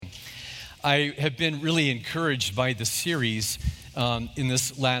I have been really encouraged by the series in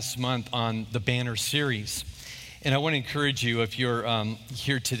this last month on the Banner series. And I want to encourage you, if you're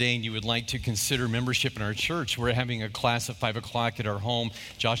here today and you would like to consider membership in our church, we're having a class at 5 o'clock at our home.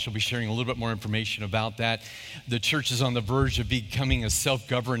 Josh will be sharing a little bit more information about that. The church is on the verge of becoming a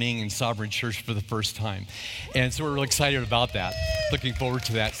self-governing and sovereign church for the first time. And so we're really excited about that, looking forward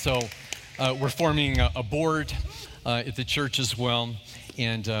to that. So we're forming a board at the church as well.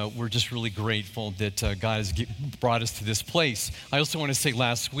 And we're just really grateful that God has brought us to this place. I also want to say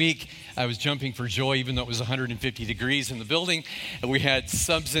last week, I was jumping for joy, even though it was 150 degrees in the building. And we had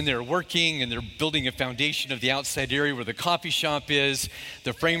subs in there working, and they're building a foundation of the outside area where the coffee shop is.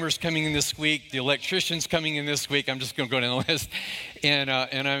 The framers coming in this week. The electricians coming in this week. I'm just going to go down the list. And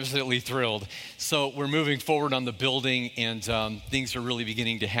I'm absolutely thrilled. So we're moving forward on the building, and things are really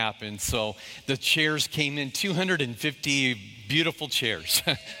beginning to happen. So the chairs came in, 250 beautiful chairs,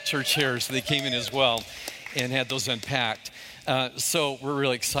 church chairs. They came in as well and had those unpacked. So we're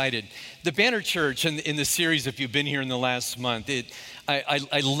really excited. The Banner Church in the series, if you've been here in the last month,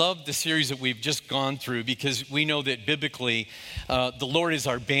 I love the series that we've just gone through because we know that biblically the Lord is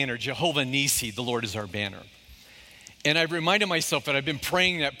our banner. Jehovah Nissi, the Lord is our banner. And I've reminded myself that I've been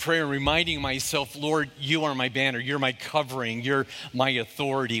praying that prayer, reminding myself, Lord, you are my banner. You're my covering. You're my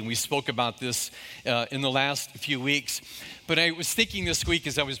authority. And we spoke about this in the last few weeks. But I was thinking this week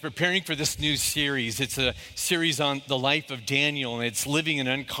as I was preparing for this new series, it's a series on the life of Daniel, and it's Living an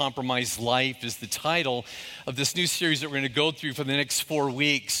Uncompromised Life is the title of this new series that we're going to go through for the next 4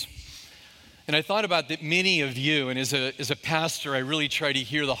 weeks. And I thought about that many of you, and as a pastor, I really try to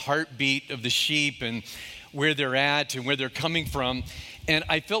hear the heartbeat of the sheep and where they're at and where they're coming from. And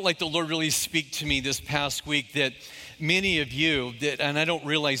I felt like the Lord really speak to me this past week that many of you, and I don't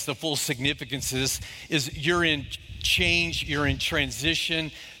realize the full significance of this, is you're in change, you're in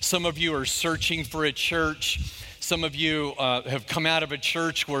transition. Some of you are searching for a church. Some of you have come out of a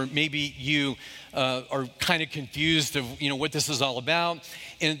church where maybe you are kind of confused of what this is all about.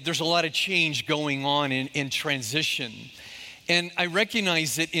 And there's a lot of change going on in transition. And I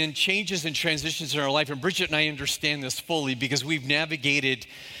recognize that in changes and transitions in our life, and Bridget and I understand this fully because we've navigated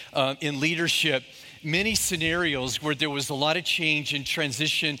in leadership many scenarios where there was a lot of change and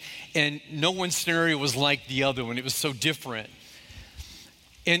transition, and no one scenario was like the other one. It was so different.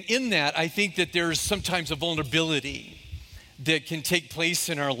 And in that, I think that there's sometimes a vulnerability that can take place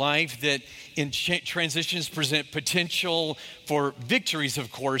in our life that in transitions present potential for victories,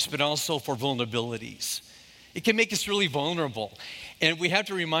 of course, but also for vulnerabilities. It can make us really vulnerable. And we have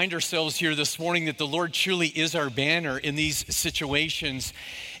to remind ourselves here this morning that the Lord truly is our banner in these situations.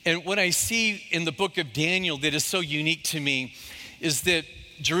 And what I see in the book of Daniel that is so unique to me is that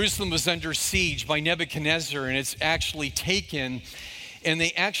Jerusalem was under siege by Nebuchadnezzar, and it's actually taken. And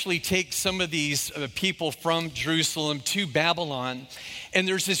they actually take some of these people from Jerusalem to Babylon. And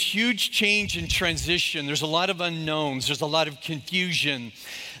there's this huge change and transition. There's a lot of unknowns. There's a lot of confusion.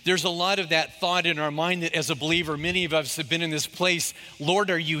 There's a lot of that thought in our mind that as a believer, many of us have been in this place.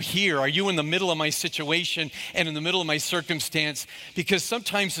 Lord, are you here? Are you in the middle of my situation and in the middle of my circumstance? Because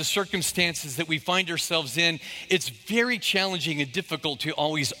sometimes the circumstances that we find ourselves in, it's very challenging and difficult to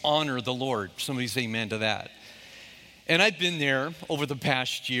always honor the Lord. Somebody say amen to that. And I've been there over the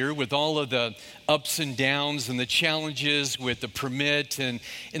past year with all of the ups and downs and the challenges with the permit and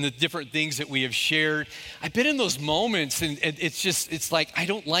the different things that we have shared. I've been in those moments, and it's like I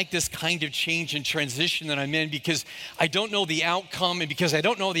don't like this kind of change and transition that I'm in because I don't know the outcome, and because I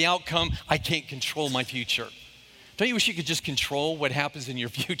don't know the outcome, I can't control my future. Don't you wish you could just control what happens in your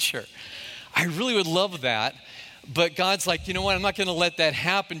future? I really would love that. But God's like, you know what, I'm not going to let that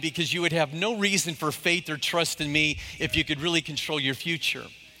happen because you would have no reason for faith or trust in me if you could really control your future.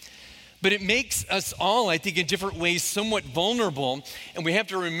 But it makes us all, I think, in different ways somewhat vulnerable. And we have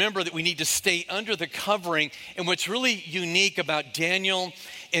to remember that we need to stay under the covering. And what's really unique about Daniel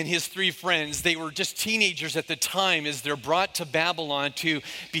and his 3 friends, they were just teenagers at the time as they're brought to Babylon to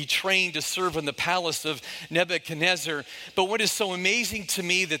be trained to serve in the palace of Nebuchadnezzar. But what is so amazing to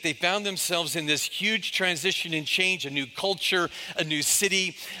me that they found themselves in this huge transition and change, a new culture, a new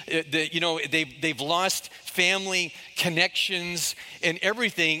city. They've lost family connections and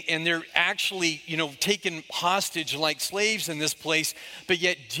everything, and they're actually, taken hostage like slaves in this place. But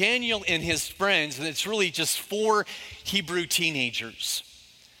yet Daniel and his friends, and it's really just 4 Hebrew teenagers.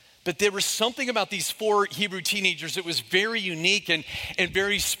 But there was something about these 4 Hebrew teenagers that was very unique and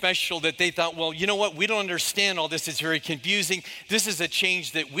very special that they thought, well, you know what? We don't understand all this. It's very confusing. This is a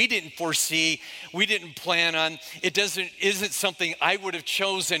change that we didn't foresee. We didn't plan on. Isn't something I would have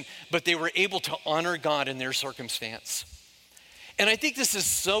chosen, but they were able to honor God in their circumstance. And I think this is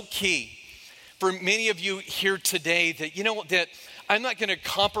so key for many of you here today that, that I'm not going to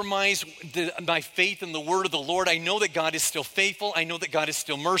compromise my faith in the word of the Lord. I know that God is still faithful. I know that God is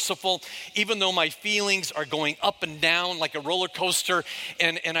still merciful, even though my feelings are going up and down like a roller coaster,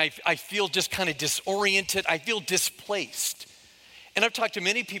 and I feel just kind of disoriented. I feel displaced. And I've talked to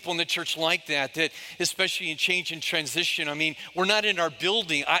many people in the church like that especially in change and transition, we're not in our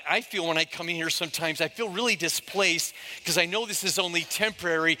building. I feel when I come in here sometimes, I feel really displaced because I know this is only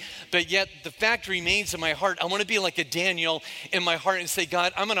temporary, but yet the fact remains in my heart. I want to be like a Daniel in my heart and say,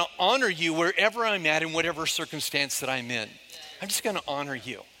 God, I'm going to honor you wherever I'm at in whatever circumstance that I'm in. I'm just going to honor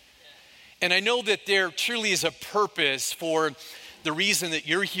you. And I know that there truly is a purpose for the reason that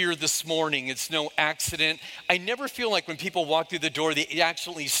you're here this morning. It's no accident. I never feel like when people walk through the door, they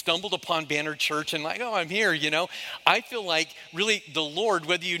actually stumbled upon Banner Church and like, oh, I'm here, I feel like really the Lord,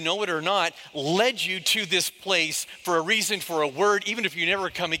 whether you know it or not, led you to this place for a reason, for a word. Even if you never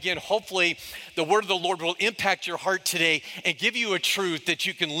come again, hopefully the word of the Lord will impact your heart today and give you a truth that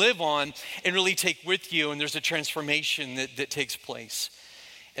you can live on and really take with you. And there's a transformation that takes place.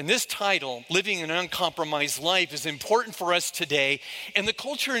 And this title, Living an Uncompromised Life, is important for us today and the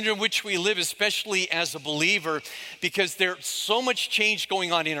culture in which we live, especially as a believer, because there's so much change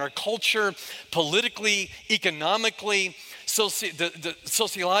going on in our culture, politically, economically,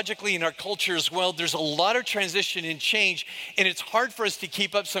 sociologically in our culture as well. There's a lot of transition and change, and it's hard for us to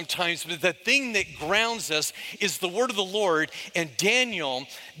keep up sometimes, but the thing that grounds us is the word of the Lord, and Daniel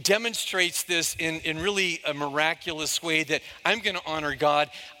demonstrates this in really a miraculous way that I'm going to honor God.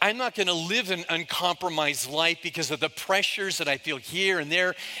 I'm not going to live an uncompromised life because of the pressures that I feel here and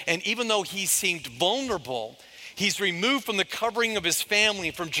there, and even though he seemed vulnerable, he's removed from the covering of his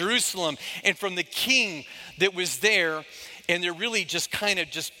family, from Jerusalem, and from the king that was there. And they're really just kind of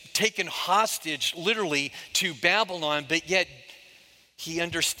just taken hostage, literally, to Babylon. But yet, he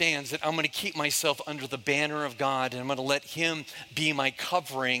understands that I'm going to keep myself under the banner of God, and I'm going to let him be my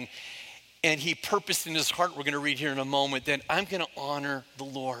covering. And he purposed in his heart, we're going to read here in a moment, that I'm going to honor the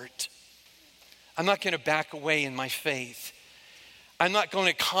Lord. I'm not going to back away in my faith. I'm not going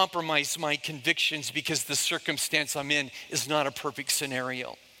to compromise my convictions because the circumstance I'm in is not a perfect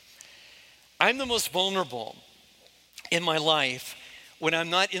scenario. I'm the most vulnerable in my life when I'm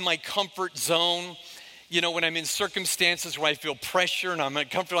not in my comfort zone, when I'm in circumstances where I feel pressure and I'm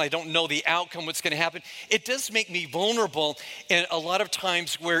uncomfortable, I don't know the outcome, what's going to happen. It does make me vulnerable, and a lot of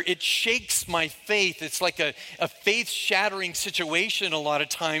times where it shakes my faith. It's like a faith-shattering situation a lot of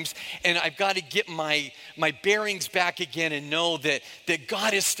times, and I've got to get my bearings back again and know that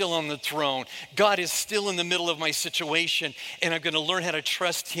God is still on the throne. God is still in the middle of my situation, and I'm going to learn how to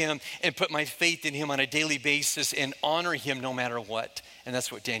trust him and put my faith in him on a daily basis and honor him no matter what. And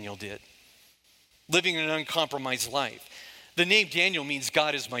that's what Daniel did. Living an uncompromised life. The name Daniel means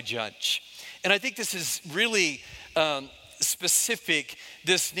God is my judge. And I think this is really specific,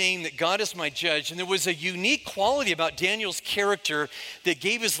 this name that God is my judge. And there was a unique quality about Daniel's character that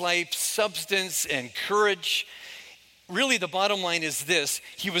gave his life substance and courage. Really, the bottom line is this: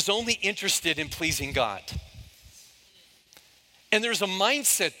 he was only interested in pleasing God. And there's a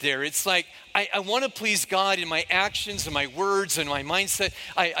mindset there. It's like, I want to please God in my actions and my words and my mindset.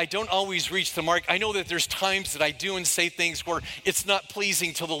 I don't always reach the mark. I know that there's times that I do and say things where it's not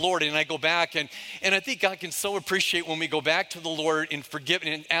pleasing to the Lord, and I go back. And I think God can so appreciate when we go back to the Lord and forgive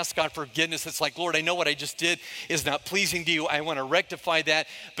and ask God for forgiveness. It's like, Lord, I know what I just did is not pleasing to you. I want to rectify that.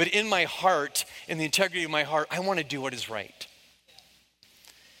 But in my heart, in the integrity of my heart, I want to do what is right.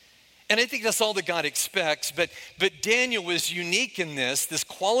 And I think that's all that God expects. But Daniel was unique in this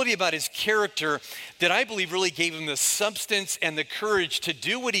quality about his character that I believe really gave him the substance and the courage to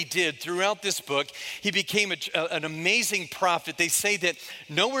do what he did throughout this book. He became an amazing prophet. They say that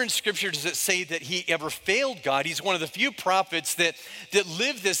nowhere in Scripture does it say that he ever failed God. He's one of the few prophets that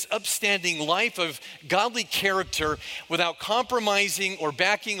lived this upstanding life of godly character without compromising or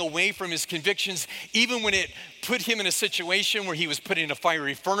backing away from his convictions, even when it put him in a situation where he was put in a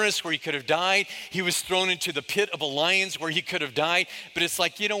fiery furnace where he could have died. He was thrown into the pit of the lions where he could have died. But it's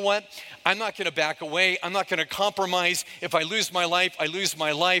like, you know what? I'm not going to back away. I'm not going to compromise. If I lose my life, I lose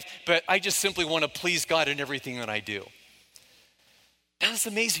my life. But I just simply want to please God in everything that I do. That's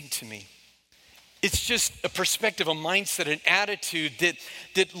amazing to me. It's just a perspective, a mindset, an attitude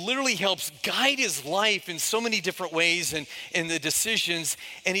that literally helps guide his life in so many different ways and the decisions.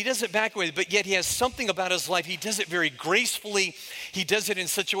 And he doesn't back away, but yet he has something about his life. He does it very gracefully. He does it in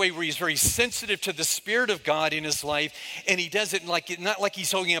such a way where he's very sensitive to the Spirit of God in his life. And he does it not like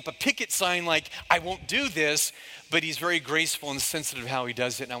he's holding up a picket sign like, I won't do this, but he's very graceful and sensitive how he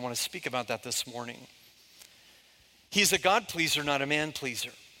does it. And I want to speak about that this morning. He's a God pleaser, not a man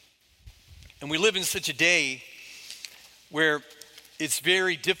pleaser. And we live in such a day where it's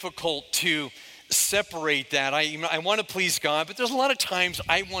very difficult to separate that. I want to please God, but there's a lot of times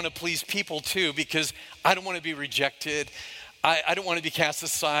I want to please people too because I don't want to be rejected. I don't want to be cast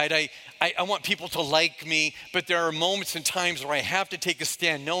aside. I want people to like me, but there are moments and times where I have to take a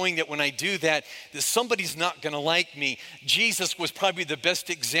stand knowing that when I do that somebody's not going to like me. Jesus was probably the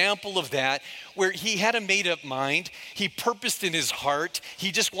best example of that, where he had a made-up mind. He purposed in his heart.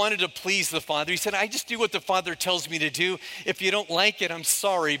 He just wanted to please the Father. He said, I just do what the Father tells me to do. If you don't like it, I'm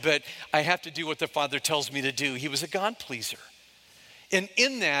sorry, but I have to do what the Father tells me to do. He was a God pleaser. And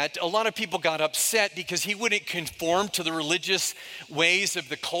in that, a lot of people got upset because he wouldn't conform to the religious ways of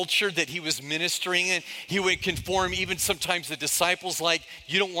the culture that he was ministering in. He wouldn't conform, even sometimes the disciples, like,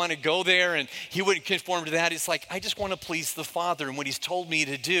 you don't want to go there. And he wouldn't conform to that. It's like, I just want to please the Father and what he's told me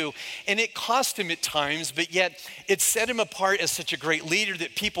to do. And it cost him at times, but yet it set him apart as such a great leader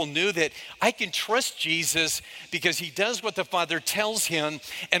that people knew that I can trust Jesus because he does what the Father tells him.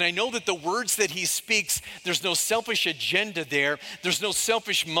 And I know that the words that he speaks, there's no selfish agenda there. There's no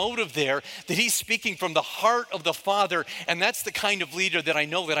selfish motive there, that he's speaking from the heart of the Father, and that's the kind of leader that I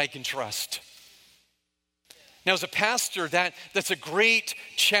know that I can trust. Now, as a pastor, that's a great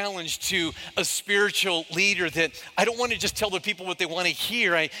challenge to a spiritual leader, that I don't want to just tell the people what they want to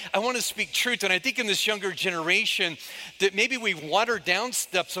hear. I want to speak truth. And I think in this younger generation that maybe we've watered down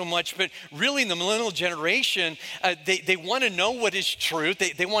stuff so much, but really in the millennial generation, they want to know what is truth.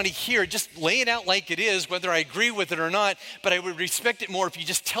 They want to hear, just lay it out like it is, whether I agree with it or not, but I would respect it more if you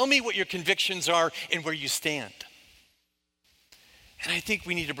just tell me what your convictions are and where you stand. And I think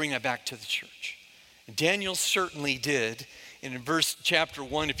we need to bring that back to the church. Daniel certainly did. And in chapter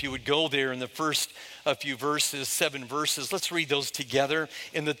 1, if you would go there in the first few verses, 7 verses, let's read those together.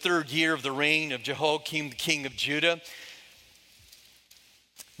 In the 3rd year of the reign of Jehoiakim, the king of Judah,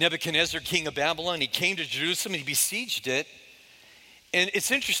 Nebuchadnezzar, king of Babylon, he came to Jerusalem and he besieged it. And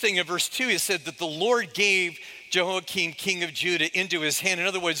it's interesting, in verse 2, it said that the Lord gave Jehoiakim, king of Judah, into his hand. In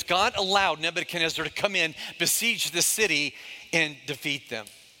other words, God allowed Nebuchadnezzar to come in, besiege the city, and defeat them.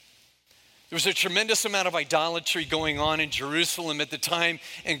 There was a tremendous amount of idolatry going on in Jerusalem at the time,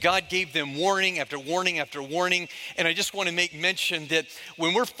 and God gave them warning after warning after warning. And I just want to make mention that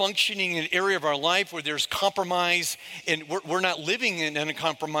when we're functioning in an area of our life where there's compromise and we're not living in a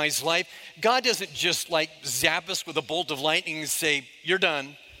compromised life, God doesn't just like zap us with a bolt of lightning and say, you're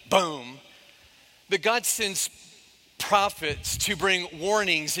done, boom. But God sends prophets to bring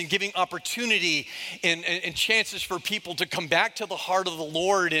warnings and giving opportunity and chances for people to come back to the heart of the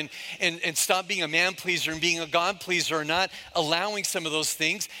Lord and stop being a man pleaser and being a God pleaser, or not allowing some of those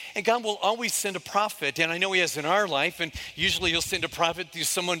things. And God will always send a prophet, and I know he has in our life, and usually he'll send a prophet through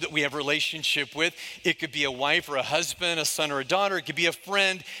someone that we have a relationship with. It could be a wife or a husband, a son or a daughter. It could be a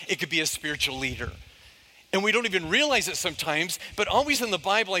friend. It could be a spiritual leader. And we don't even realize it sometimes, but always in the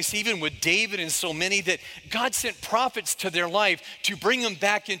Bible, I see even with David and so many, that God sent prophets to their life to bring them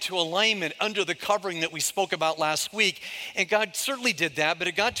back into alignment under the covering that we spoke about last week. And God certainly did that, but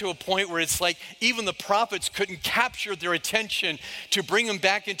it got to a point where it's like even the prophets couldn't capture their attention to bring them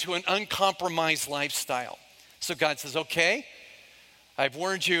back into an uncompromised lifestyle. So God says, okay, I've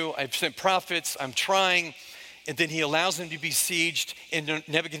warned you, I've sent prophets, I'm trying. And then he allows him to be besieged, and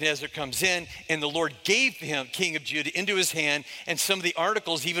Nebuchadnezzar comes in, and the Lord gave him, king of Judah, into his hand, and some of the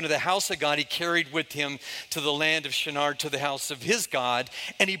articles, even of the house of God, he carried with him to the land of Shinar, to the house of his God,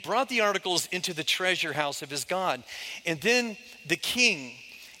 and he brought the articles into the treasure house of his God. And then the king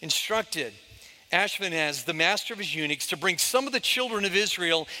instructed Ashpenaz, the master of his eunuchs, to bring some of the children of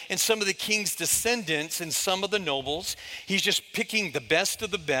Israel and some of the king's descendants and some of the nobles. He's just picking the best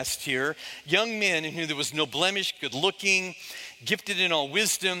of the best here. Young men in whom there was no blemish, good looking, gifted in all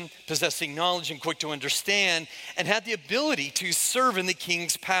wisdom, possessing knowledge and quick to understand, and had the ability to serve in the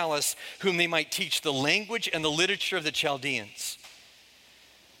king's palace, whom they might teach the language and the literature of the Chaldeans.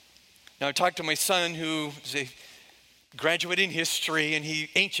 Now I talked to my son, who is a graduate in history and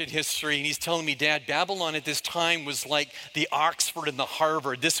ancient history, and he's telling me, Dad, Babylon at this time was like the Oxford and the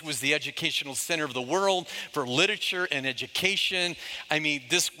Harvard. This was the educational center of the world for literature and education. I mean,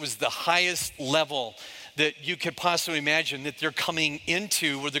 this was the highest level that you could possibly imagine that they're coming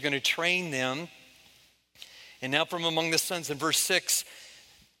into, where they're going to train them. And now from among the sons, in verse 6,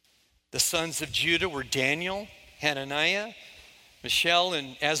 the sons of Judah were Daniel, Hananiah, Mishael,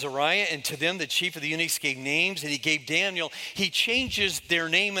 and Azariah, and to them the chief of the eunuchs gave names, and he gave Daniel. He changes their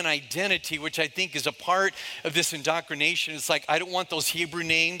name and identity, which I think is a part of this indoctrination. It's like, I don't want those Hebrew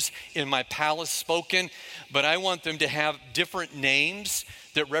names in my palace spoken, but I want them to have different names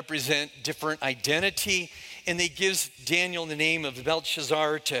that represent different identity. and they gives Daniel the name of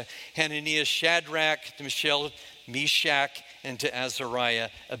Belshazzar, to Hananiah, Shadrach, to Mishael, Meshach, and to Azariah,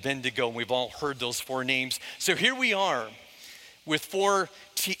 Abednego. We've all heard those four names. So here we are with four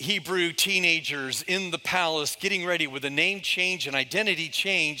Hebrew teenagers in the palace, getting ready with a name change and identity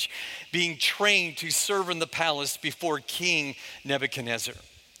change, being trained to serve in the palace before King Nebuchadnezzar.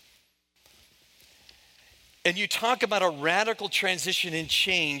 And you talk about a radical transition and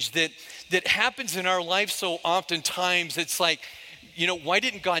change that happens in our life so oftentimes. It's like, why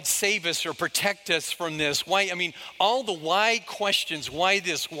didn't God save us or protect us from this? Why? I mean, all the why questions, why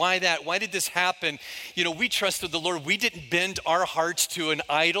this, why that, why did this happen? We trusted the Lord. We didn't bend our hearts to an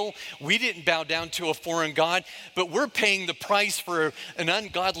idol. We didn't bow down to a foreign God, but we're paying the price for an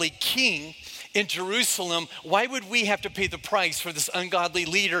ungodly king in Jerusalem. Why would we have to pay the price for this ungodly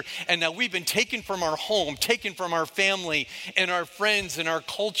leader? And now we've been taken from our home, taken from our family and our friends and our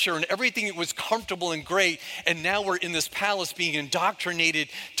culture and everything that was comfortable and great. And now we're in this palace being indoctrinated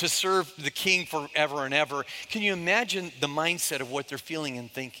to serve the king forever and ever. Can you imagine the mindset of what they're feeling and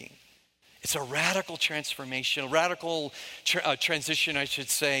thinking? It's a radical transformation, a radical transition, I should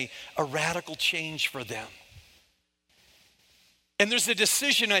say, a radical change for them. And there's a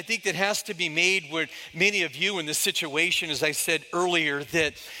decision, I think, that has to be made with many of you in this situation, as I said earlier,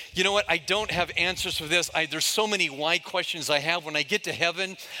 that, I don't have answers for this. There's so many why questions I have. When I get to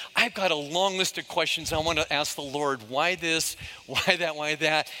heaven, I've got a long list of questions I want to ask the Lord. Why this? Why that? Why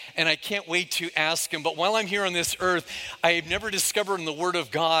that? And I can't wait to ask him. But while I'm here on this earth, I have never discovered in the Word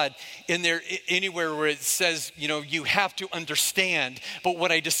of God in there anywhere where it says, you have to understand. But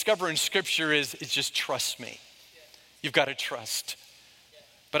what I discover in Scripture is just trust me. You've got to trust.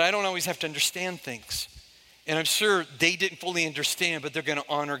 But I don't always have to understand things. And I'm sure they didn't fully understand, but they're going to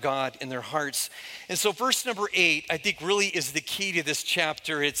honor God in their hearts. And so verse number 8, I think really is the key to this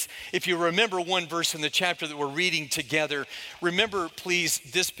chapter. It's, if you remember one verse in the chapter that we're reading together, remember please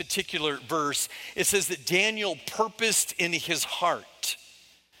this particular verse. It says that Daniel purposed in his heart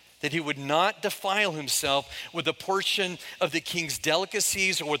that he would not defile himself with a portion of the king's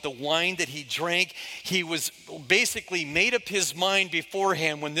delicacies or with the wine that he drank. He was basically made up his mind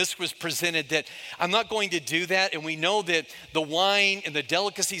beforehand when this was presented that I'm not going to do that. And we know that the wine and the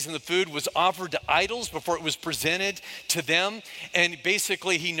delicacies and the food was offered to idols before it was presented to them. And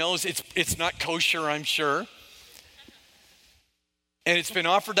basically he knows it's not kosher, I'm sure. And it's been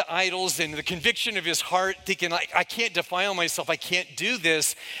offered to idols, and the conviction of his heart, thinking, I can't defile myself, I can't do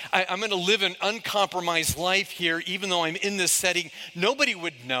this. I'm going to live an uncompromised life here, even though I'm in this setting. Nobody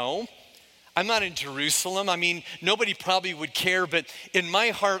would know. I'm not in Jerusalem. I mean, nobody probably would care, but in my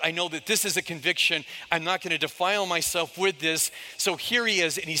heart, I know that this is a conviction. I'm not going to defile myself with this. So here he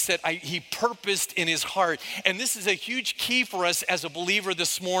is, and he said, he purposed in his heart. And this is a huge key for us as a believer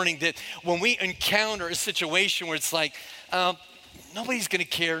this morning, that when we encounter a situation where it's like, nobody's going to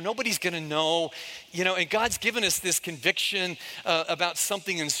care. Nobody's going to know, and God's given us this conviction about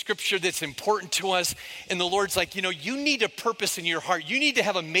something in Scripture that's important to us. And the Lord's like, you need a purpose in your heart. You need to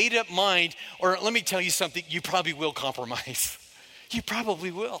have a made up mind, or let me tell you something, you probably will compromise. You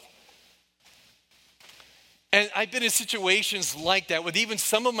probably will. And I've been in situations like that with even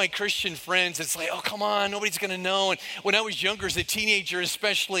some of my Christian friends. It's like, oh, come on, nobody's going to know. And when I was younger, as a teenager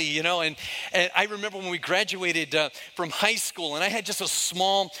especially, and I remember when we graduated from high school, and I had just a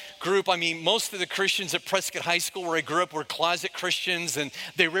small group. I mean, most of the Christians at Prescott High School where I grew up were closet Christians, and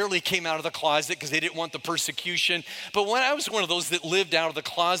they rarely came out of the closet because they didn't want the persecution. But when I was one of those that lived out of the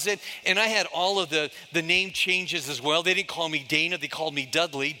closet, and I had all of the name changes as well. They didn't call me Dana, they called me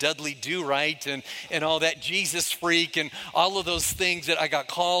Dudley Do Right, and all that. Jesus freak and all of those things that I got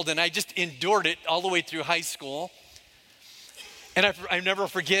called, and I just endured it all the way through high school. And I never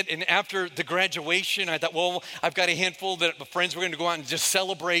forget, and after the graduation, I thought, well, I've got a handful that my friends were going to go out and just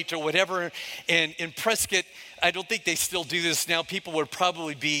celebrate or whatever. And in Prescott, I don't think they still do this now. People would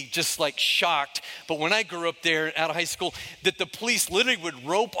probably be just like shocked. But when I grew up there out of high school, that the police literally would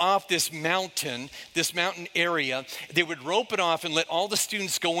rope off this mountain area. They would rope it off and let all the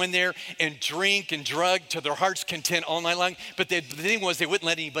students go in there and drink and drug to their heart's content all night long. But the thing was, they wouldn't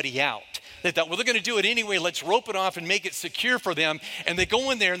let anybody out. They thought, well, they're going to do it anyway. Let's rope it off and make it secure for them. And they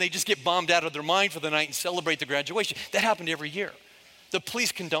go in there and they just get bombed out of their mind for the night and celebrate the graduation. That happened every year. The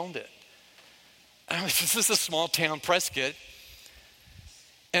police condoned it. This is a small town, Prescott.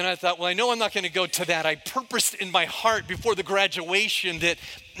 And I thought, well, I know I'm not going to go to that. I purposed in my heart before the graduation that,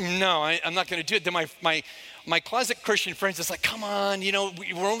 no, I'm not going to do it. Then my my closet Christian friends, it's like, come on,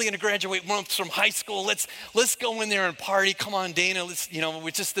 we're only going to graduate months from high school. Let's go in there and party. Come on, Dana, it's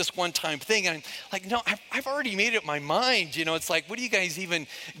just this one-time thing. And I'm like, no, I've already made up my mind. It's like, what are you guys even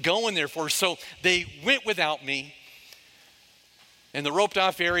going there for? So they went without me in the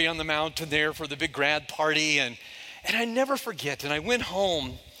roped-off area on the mountain there for the big grad party. And I never forget. And I went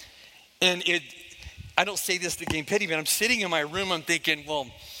home, and I don't say this to gain pity, but I'm sitting in my room, I'm thinking, well,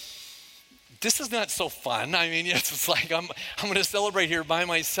 this is not so fun. I mean, it's like I'm going to celebrate here by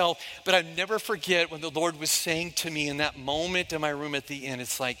myself. But I never forget when the Lord was saying to me in that moment in my room at the end,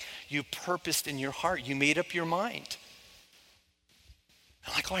 it's like, you purposed in your heart. You made up your mind.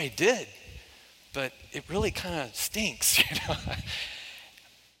 I'm like, oh, I did. But it really kind of stinks,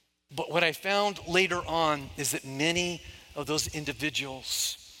 But what I found later on is that many of those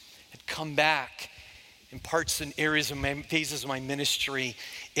individuals had come back in parts and areas of phases of my ministry,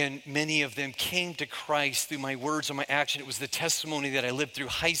 and many of them came to Christ through my words and my action. It was the testimony that I lived through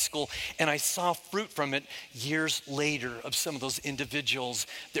high school, and I saw fruit from it years later of some of those individuals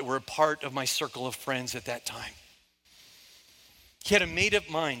that were a part of my circle of friends at that time. He had a made-up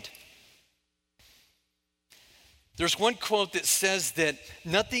mind. There's one quote that says that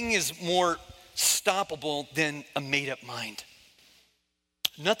nothing is more stoppable than a made-up mind.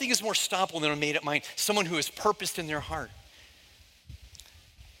 Nothing is more stoppable than a made-up mind, someone who has purposed in their heart.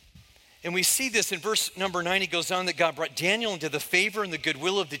 And we see this in verse number 9. He goes on that God brought Daniel into the favor and the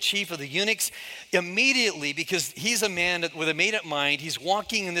goodwill of the chief of the eunuchs immediately, because he's a man with a made-up mind. He's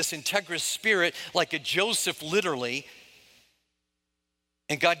walking in this integrous spirit like a Joseph, literally.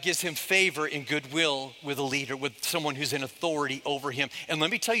 And God gives him favor and goodwill with a leader, with someone who's in authority over him. And let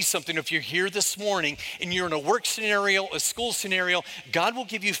me tell you something, if you're here this morning and you're in a work scenario, a school scenario, God will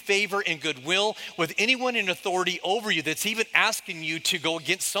give you favor and goodwill with anyone in authority over you that's even asking you to go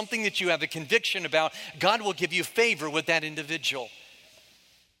against something that you have a conviction about. God will give you favor with that individual.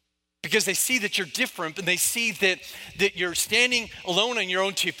 Because they see that you're different, and they see that you're standing alone on your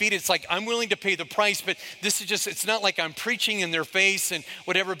own 2 feet. It's like, I'm willing to pay the price, but this is just, it's not like I'm preaching in their face and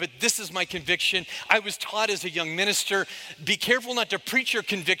whatever, but this is my conviction. I was taught as a young minister, be careful not to preach your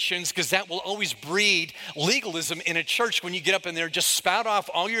convictions, because that will always breed legalism in a church. When you get up in there, just spout off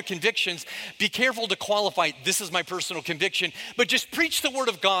all your convictions. Be careful to qualify, this is my personal conviction, but just preach the word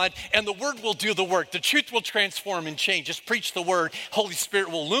of God, and the word will do the work. The truth will transform and change. Just preach the word. Holy Spirit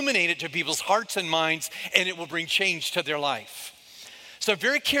will illuminate it to people's hearts and minds, and it will bring change to their life. So I'm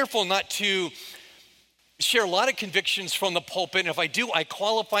very careful not to share a lot of convictions from the pulpit. And if I do, I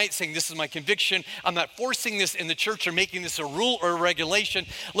qualify it saying this is my conviction. I'm not forcing this in the church or making this a rule or a regulation.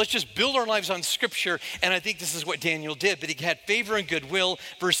 Let's just build our lives on scripture. And I think this is what Daniel did. But he had favor and goodwill.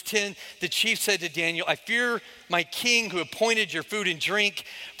 Verse 10, the chief said to Daniel, I fear my king who appointed your food and drink,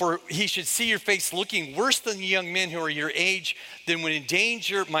 for he should see your face looking worse than the young men who are your age, then would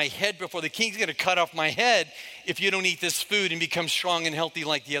endanger my head before the king's going to cut off my head if you don't eat this food and become strong and healthy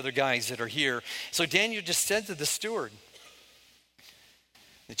like the other guys that are here. So Daniel just said to the steward,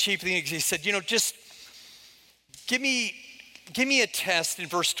 the chief thing, he said, just give me a test in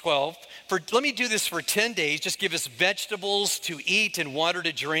verse 12. Let me do this for 10 days. Just give us vegetables to eat and water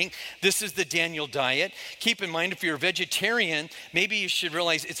to drink. This is the Daniel diet. Keep in mind, if you're a vegetarian, maybe you should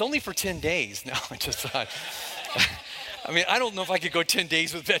realize it's only for 10 days. No, I just thought. I mean, I don't know if I could go 10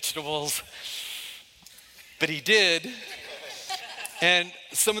 days with vegetables. But he did. And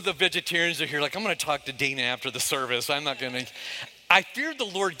some of the vegetarians are here like, I'm going to talk to Dana after the service. I'm not going to. I feared the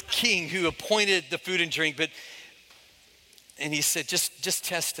Lord King who appointed the food and drink, and he said, just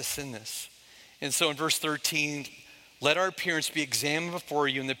test us in this. And so in verse 13, let our appearance be examined before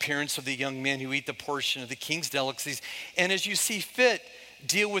you and the appearance of the young men who eat the portion of the king's delicacies. And as you see fit,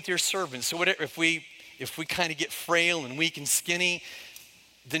 deal with your servants. So whatever, if we kind of get frail and weak and skinny,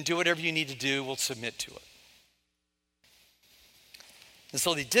 then do whatever you need to do. We'll submit to it. And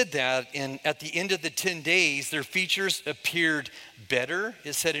so they did that, and at the end of the 10 days, their features appeared better,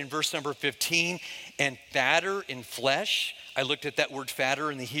 it said in verse number 15, and fatter in flesh. I looked at that word fatter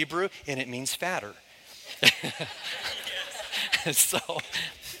in the Hebrew, and it means fatter. So,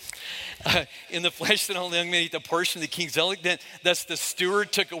 in the flesh, then all the young men eat the portion of the king's delicacy. Thus the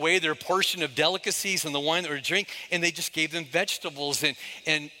steward took away their portion of delicacies and the wine that were to drink, and they just gave them vegetables.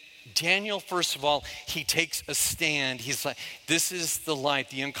 And Daniel, first of all, he takes a stand. He's like, this is the life,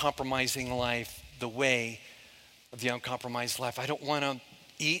 the uncompromising life, the way of the uncompromised life. I don't want to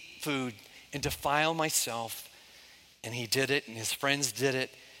eat food and defile myself. And he did it, and his friends did it,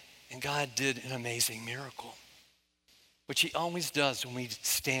 and God did an amazing miracle, which he always does when we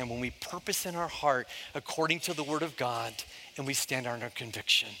stand, when we purpose in our heart according to the word of God, and we stand on our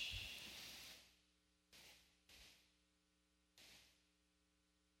conviction.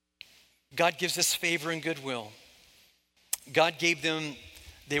 God gives us favor and goodwill. God gave them,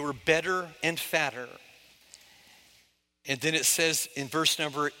 they were better and fatter. And then it says in verse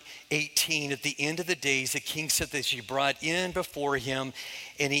number 18, at the end of the days, the king said that she brought in before him,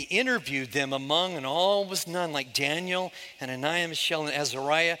 and he interviewed them among, and all was none like Daniel, and Hananiah, Mishael, and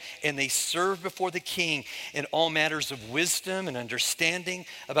Azariah, and they served before the king in all matters of wisdom and understanding,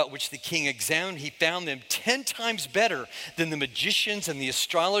 about which the king examined. He found them 10 times better than the magicians and the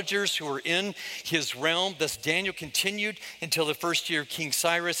astrologers who were in his realm. Thus Daniel continued until the first year of King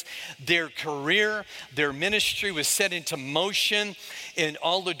Cyrus. Their career, their ministry was set into motion, and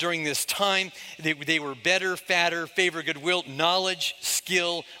during this time, they were better, fatter, favor, goodwill, knowledge,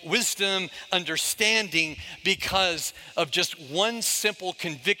 skill, wisdom, understanding, because of just one simple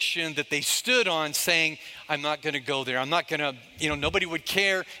conviction that they stood on, saying, I'm not going to go there. I'm not going to, nobody would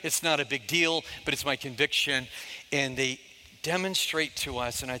care. It's not a big deal, but it's my conviction. And they demonstrate to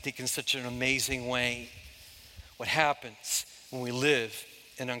us, and I think in such an amazing way, what happens when we live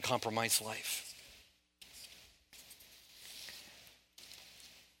an uncompromised life.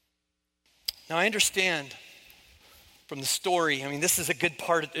 Now, I understand from the story, this is a good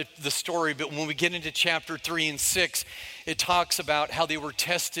part of the story, but when we get into chapter 3 and 6, it talks about how they were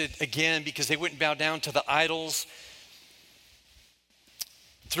tested again because they wouldn't bow down to the idols,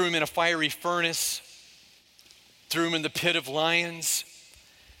 threw them in a fiery furnace, threw them in the pit of lions.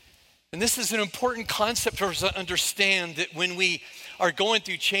 And this is an important concept for us to understand, that when we are going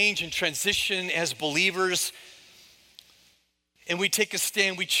through change and transition as believers, and we take a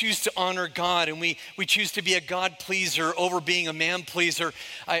stand, we choose to honor God, and we choose to be a God pleaser over being a man pleaser.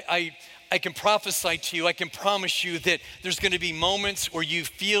 I can prophesy to you, I can promise you that there's going to be moments where you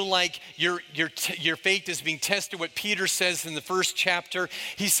feel like your faith is being tested. What Peter says in the first chapter,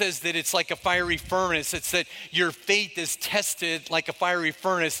 he says that it's like a fiery furnace. It's that your faith is tested like a fiery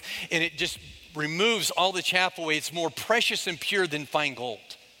furnace, and it just removes all the chaff away. It's more precious and pure than fine gold.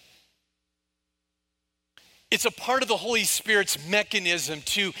 It's a part of the Holy Spirit's mechanism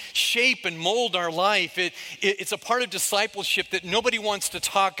to shape and mold our life. It's a part of discipleship that nobody wants to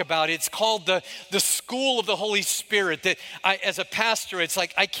talk about. It's called the school of the Holy Spirit. That as a pastor, it's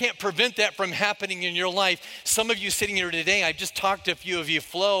like I can't prevent that from happening in your life. Some of you sitting here today, I've just talked to a few of you,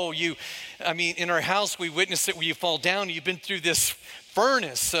 Flo. In our house, we witnessed it where you fall down. You've been through this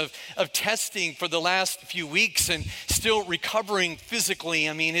furnace of testing for the last few weeks and still recovering physically.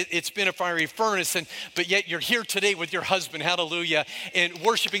 It's been a fiery furnace, but yet you're here today with your husband, hallelujah, and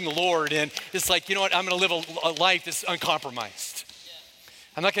worshiping the Lord. And it's like, you know what, I'm going to live a life that's uncompromised.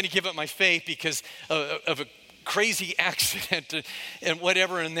 I'm not going to give up my faith because of a crazy accident and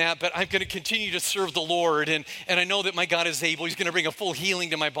whatever in that, but I'm going to continue to serve the Lord. And I know that my God is able. He's going to bring a full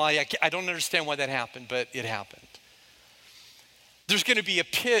healing to my body. I don't understand why that happened, but it happened. There's going to be a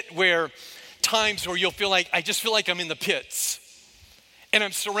pit times where you'll feel like, I just feel like I'm in the pits. And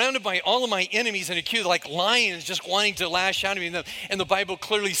I'm surrounded by all of my enemies in a queue, like lions just wanting to lash out at me. And the Bible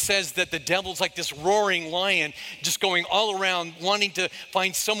clearly says that the devil's like this roaring lion just going all around wanting to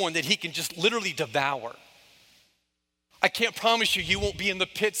find someone that he can just literally devour. I can't promise you won't be in the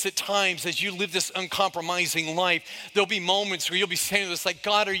pits at times as you live this uncompromising life. There'll be moments where you'll be saying this like,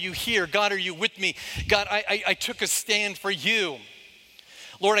 God, are you here? God, are you with me? God, I took a stand for you.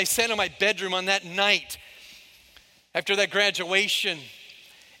 Lord, I sat in my bedroom on that night after that graduation,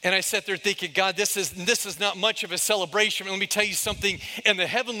 and I sat there thinking, God, this is not much of a celebration. Let me tell you something. In the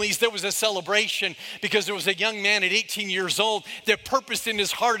heavenlies, there was a celebration because there was a young man at 18 years old that purposed in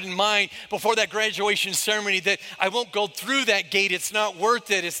his heart and mind before that graduation ceremony that I won't go through that gate. It's not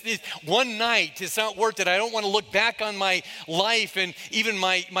worth it. It's one night. It's not worth it. I don't want to look back on my life and even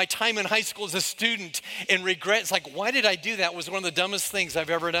my time in high school as a student and regret. It's like, why did I do that? It was one of the dumbest things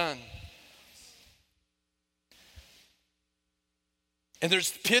I've ever done. And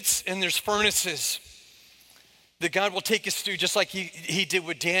there's pits and there's furnaces that God will take us through, just like he did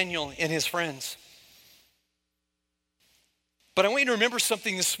with Daniel and his friends. But I want you to remember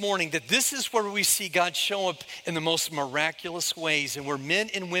something this morning, that this is where we see God show up in the most miraculous ways, and where men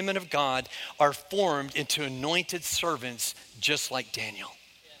and women of God are formed into anointed servants just like Daniel.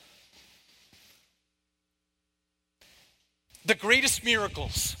 The greatest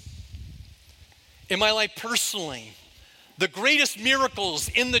miracles in my life personally, the greatest miracles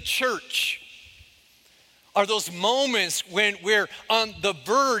in the church are those moments when we're on the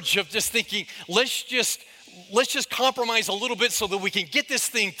verge of just thinking, let's just compromise a little bit so that we can get this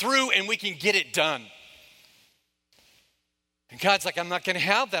thing through and we can get it done. And God's like, I'm not going to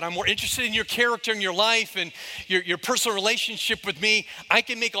have that. I'm more interested in your character and your life and your personal relationship with me. I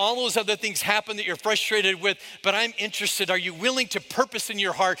can make all those other things happen that you're frustrated with, but I'm interested. Are you willing to purpose in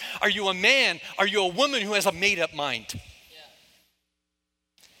your heart? Are you a man? Are you a woman who has a made-up mind?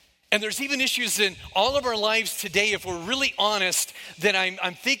 And there's even issues in all of our lives today, if we're really honest, that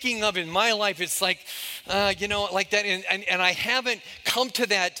I'm thinking of in my life. It's like, like that. And I haven't come to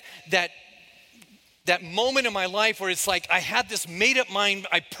that moment in my life where it's like I had this made up mind,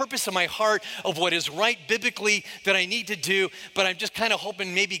 I purpose in my heart of what is right biblically that I need to do, but I'm just kind of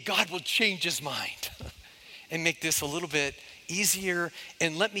hoping maybe God will change his mind and make this a little bit easier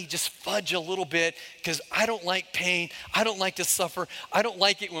and let me just fudge a little bit because I don't like pain. I don't like to suffer. I don't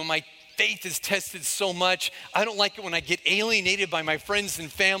like it when my faith is tested so much. I don't like it when I get alienated by my friends and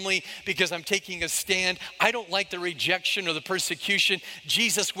family because I'm taking a stand. I don't like the rejection or the persecution.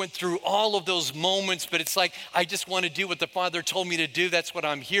 Jesus went through all of those moments, but it's like, I just want to do what the Father told me to do. That's what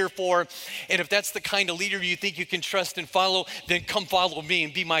I'm here for. And if that's the kind of leader you think you can trust and follow, then come follow me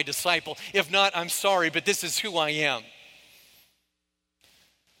and be my disciple. If not, I'm sorry, but this is who I am.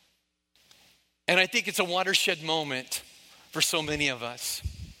 And I think it's a watershed moment for so many of us.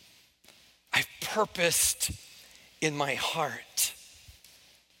 I've purposed in my heart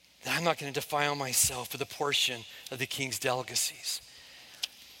that I'm not going to defile myself with a portion of the king's delicacies.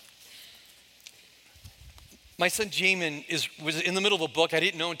 My son Jamin was in the middle of a book. I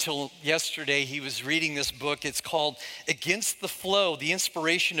didn't know until yesterday he was reading this book. It's called Against the Flow, The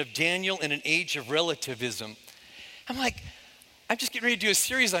Inspiration of Daniel in an Age of Relativism. I'm like, I'm just getting ready to do a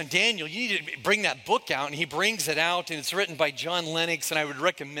series on Daniel. You need to bring that book out. And he brings it out, and it's written by John Lennox, and I would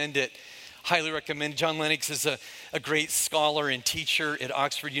recommend it, highly recommend. John Lennox is a great scholar and teacher at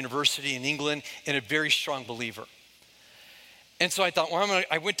Oxford University in England and a very strong believer. And so I thought,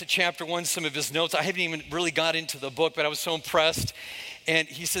 I went to chapter 1, some of his notes. I haven't even really got into the book, but I was so impressed. And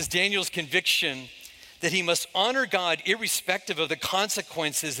he says Daniel's conviction that he must honor God irrespective of the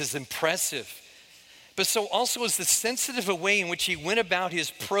consequences is impressive. But so also is the sensitive way in which he went about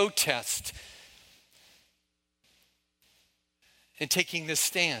his protest and taking this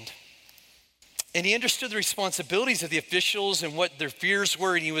stand. And he understood the responsibilities of the officials and what their fears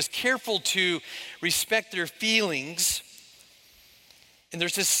were, and he was careful to respect their feelings. And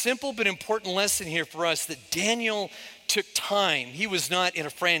there's this simple but important lesson here for us that Daniel took time. He was not in a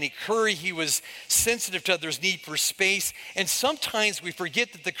frantic hurry. He was sensitive to others' need for space. And sometimes we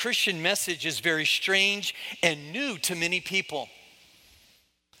forget that the Christian message is very strange and new to many people.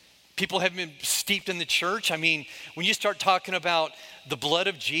 People have been steeped in the church. I mean, when you start talking about the blood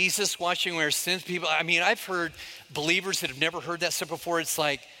of Jesus washing away our sins, I've heard believers that have never heard that stuff before. It's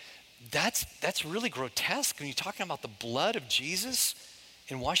like, that's really grotesque. When you're talking about the blood of Jesus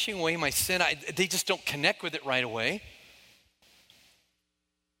and washing away my sin, they just don't connect with it right away.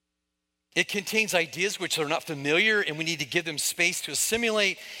 It contains ideas which are not familiar, and we need to give them space to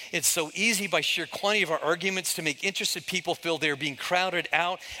assimilate. It's so easy by sheer quantity of our arguments to make interested people feel they're being crowded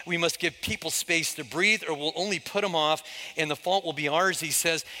out. We must give people space to breathe, or we'll only put them off, and the fault will be ours, he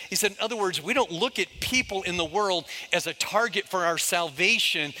says. He said, in other words, we don't look at people in the world as a target for our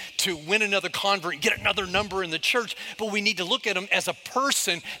salvation to win another convert and get another number in the church, but we need to look at them as a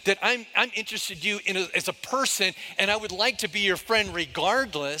person that I'm interested in you as a person, and I would like to be your friend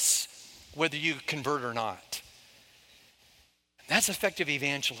regardless whether you convert or not. That's effective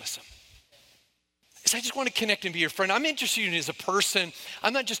evangelism. I just want to connect and be your friend. I'm interested in you as a person.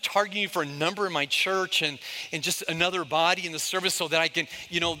 I'm not just targeting you for a number in my church and just another body in the service so that I can,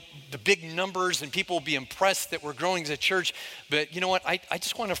 the big numbers and people will be impressed that we're growing as a church. But you know what? I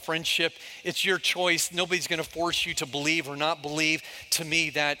just want a friendship. It's your choice. Nobody's going to force you to believe or not believe. To me,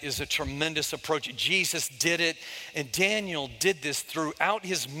 that is a tremendous approach. Jesus did it, and Daniel did this throughout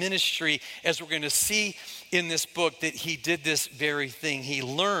his ministry, as we're going to see in this book, that he did this very thing. He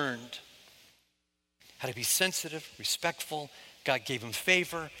learned how to be sensitive, respectful. God gave him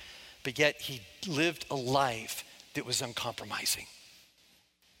favor, but yet he lived a life that was uncompromising.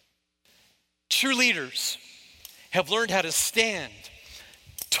 True leaders have learned how to stand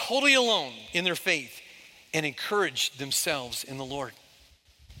totally alone in their faith and encourage themselves in the Lord.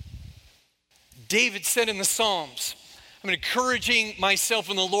 David said in the Psalms, I'm encouraging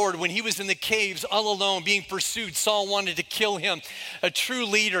myself in the Lord. When he was in the caves all alone being pursued, Saul wanted to kill him. A true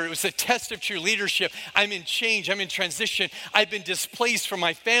leader, it was a test of true leadership. I'm in change, I'm in transition. I've been displaced from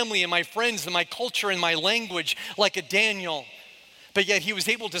my family and my friends and my culture and my language like a Daniel. But yet he was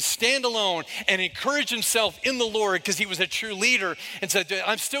able to stand alone and encourage himself in the Lord because he was a true leader and said,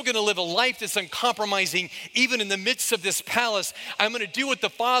 I'm still going to live a life that's uncompromising even in the midst of this palace. I'm going to do what the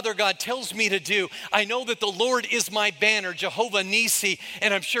Father God tells me to do. I know that the Lord is my banner, Jehovah Nissi,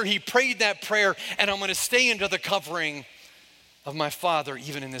 and I'm sure he prayed that prayer, and I'm going to stay under the covering of my Father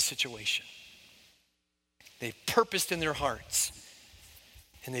even in this situation. They've purposed in their hearts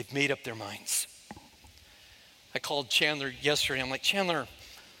and they've made up their minds. I called Chandler yesterday. I'm like, Chandler,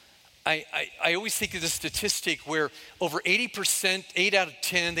 I always think of the statistic where over 80%, 8 out of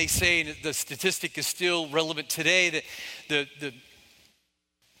 10, they say, and the statistic is still relevant today, that the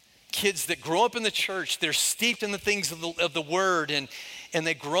kids that grow up in the church, they're steeped in the things of the word, and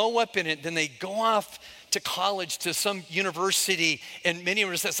they grow up in it, then they go off to college, to some university, and many of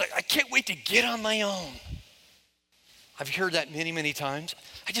them say, like, I can't wait to get on my own. I've heard that many, many times.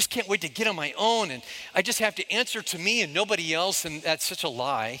 I just can't wait to get on my own, and I just have to answer to me and nobody else, and that's such a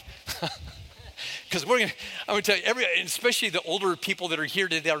lie. Because I'm going to tell you, especially the older people that are here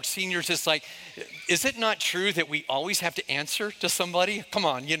today, our seniors, it's like, is it not true that we always have to answer to somebody? Come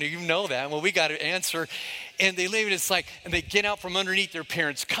on, you know that. Well, we got to answer. And they leave it, it's like, and they get out from underneath their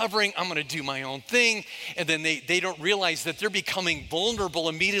parents' covering. I'm going to do my own thing. And then they don't realize that they're becoming vulnerable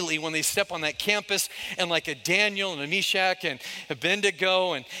immediately when they step on that campus. And like a Daniel and a Meshach and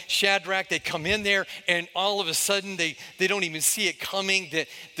Abednego and Shadrach, they come in there, and all of a sudden they don't even see it coming, that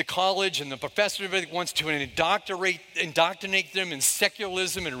the college and the professor wants to indoctrinate them in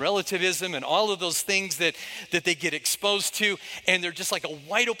secularism and relativism and all of those things that they get exposed to, and they're just like a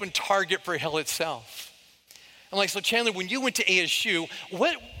wide open target for hell itself. I'm like, so Chandler, when you went to ASU,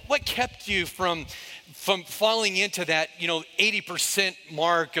 what kept you from falling into that 80%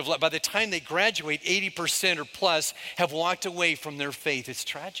 mark of, by the time they graduate, 80% or plus have walked away from their faith? It's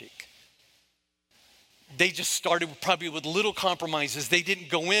tragic. They just started probably with little compromises. They didn't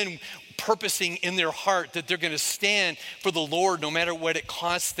go in purposing in their heart that they're going to stand for the Lord no matter what it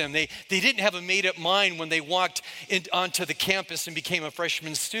costs them. They didn't have a made up mind when they walked onto the campus and became a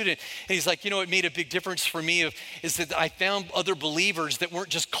freshman student. And he's like, it made a big difference for me is that I found other believers that weren't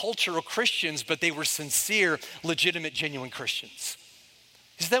just cultural Christians, but they were sincere, legitimate, genuine Christians.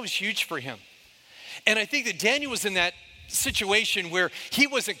 Because that was huge for him. And I think that Daniel was in that situation where he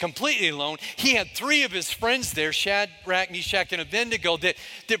wasn't completely alone. He had 3 of his friends there, Shadrach, Meshach, and Abednego, that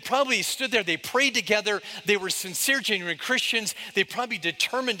probably stood there. They prayed together. They were sincere, genuine Christians. They probably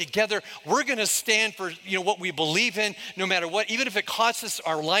determined together, we're going to stand for what we believe in, no matter what, even if it costs us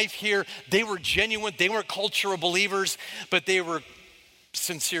our life here. They were genuine. They weren't cultural believers, but they were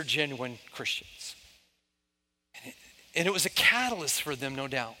sincere, genuine Christians. And it was a catalyst for them, no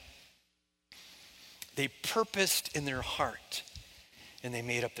doubt. They purposed in their heart, and they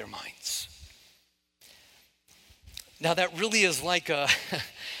made up their minds. Now that really is like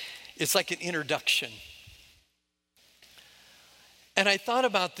it's like an introduction. And I thought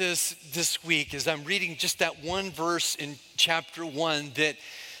about this week as I'm reading just that one verse in chapter 1 that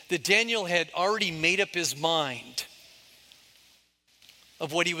Daniel had already made up his mind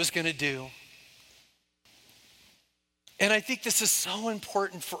of what he was going to do. And I think this is so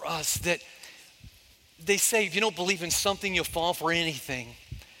important for us that they say, if you don't believe in something, you'll fall for anything.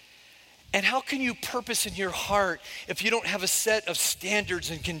 And how can you purpose in your heart if you don't have a set of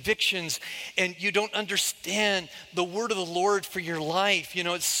standards and convictions and you don't understand the word of the Lord for your life?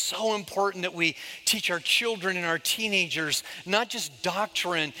 It's so important that we teach our children and our teenagers not just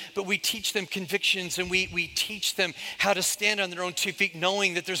doctrine, but we teach them convictions, and we teach them how to stand on their own 2 feet,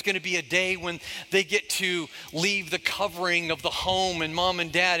 knowing that there's going to be a day when they get to leave the covering of the home and mom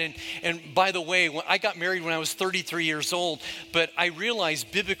and dad. And by the way, when I got married when I was 33 years old, but I realized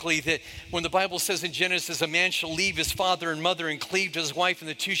biblically that when the Bible says in Genesis, a man shall leave his father and mother and cleave to his wife, and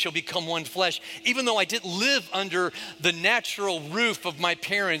the 2 shall become one flesh. Even though I didn't live under the natural roof of my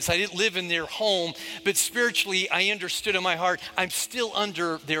parents, I didn't live in their home, but spiritually I understood in my heart, I'm still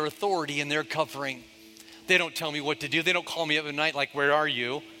under their authority and their covering. They don't tell me what to do. They don't call me up at night like, where are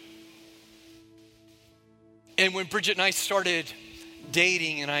you? And when Bridget and I started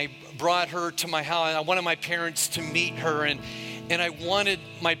dating and I brought her to my house, I wanted my parents to meet her, and I wanted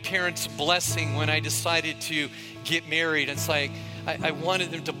my parents' blessing when I decided to get married. It's like I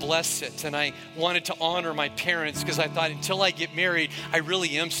wanted them to bless it, and I wanted to honor my parents because I thought until I get married, I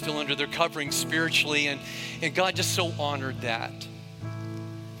really am still under their covering spiritually, and God just so honored that. It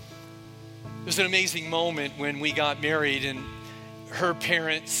was an amazing moment when we got married, and her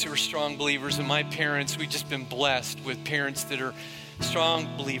parents who are strong believers and my parents, we've just been blessed with parents that are strong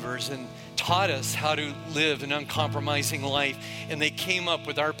believers and taught us how to live an uncompromising life. And they came up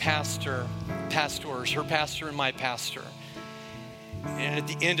with our pastors, her pastor and my pastor. And at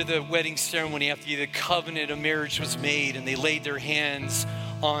the end of the wedding ceremony, after the covenant of marriage was made and they laid their hands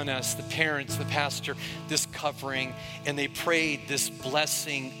on us, the parents, the pastor, this covering, and they prayed this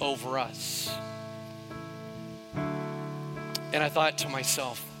blessing over us. And I thought to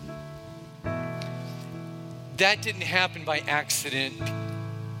myself, that didn't happen by accident.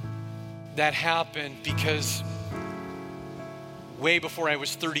 That happened because way before I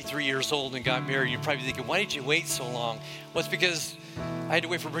was 33 years old and got married, you're probably thinking, why did you wait so long? Well, it's because I had to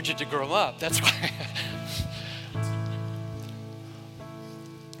wait for Bridget to grow up. That's why.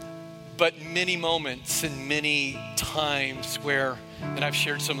 But many moments and many times where, and I've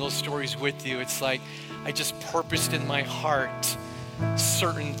shared some of those stories with you, it's like I just purposed in my heart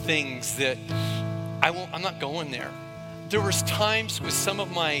certain things that I'm not going there. There was times with some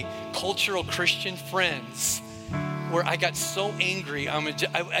of my cultural Christian friends where I got so angry.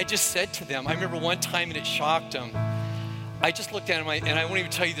 I just said to them, I remember one time and it shocked them. I just looked at them and I won't even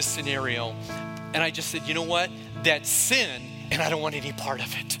tell you the scenario. And I just said, you know what? That's sin and I don't want any part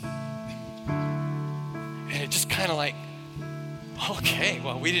of it. And it just kind of like, okay,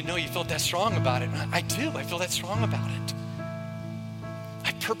 well, we didn't know you felt that strong about it. I do, I feel that strong about it.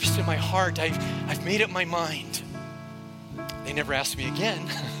 I purposed in my heart, I've made up my mind. They never asked me again.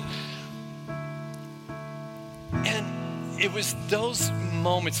 And it was those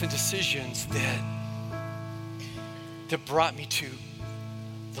moments and decisions that brought me to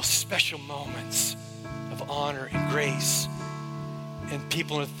those special moments of honor and grace and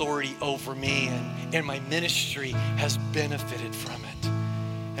people in authority over me, and my ministry has benefited from it.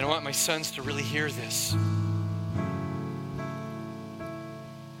 And I want my sons to really hear this.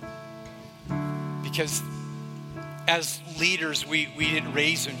 Because as leaders, we didn't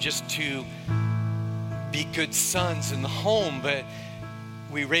raise them just to be good sons in the home, but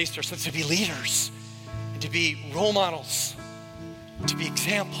we raised our sons to be leaders and to be role models, to be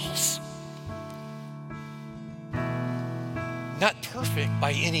examples. Not perfect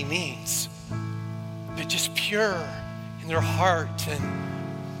by any means, but just pure in their heart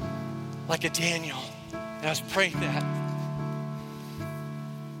and like a Daniel. And I was praying that.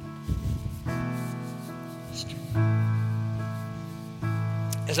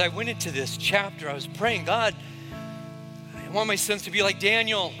 As I went into this chapter, I was praying, God, I want my sons to be like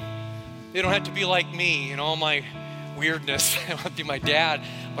Daniel. They don't have to be like me and all my weirdness. I want to be my dad,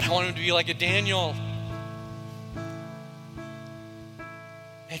 but I want him to be like a Daniel.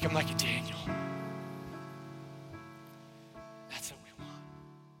 Make him like a Daniel.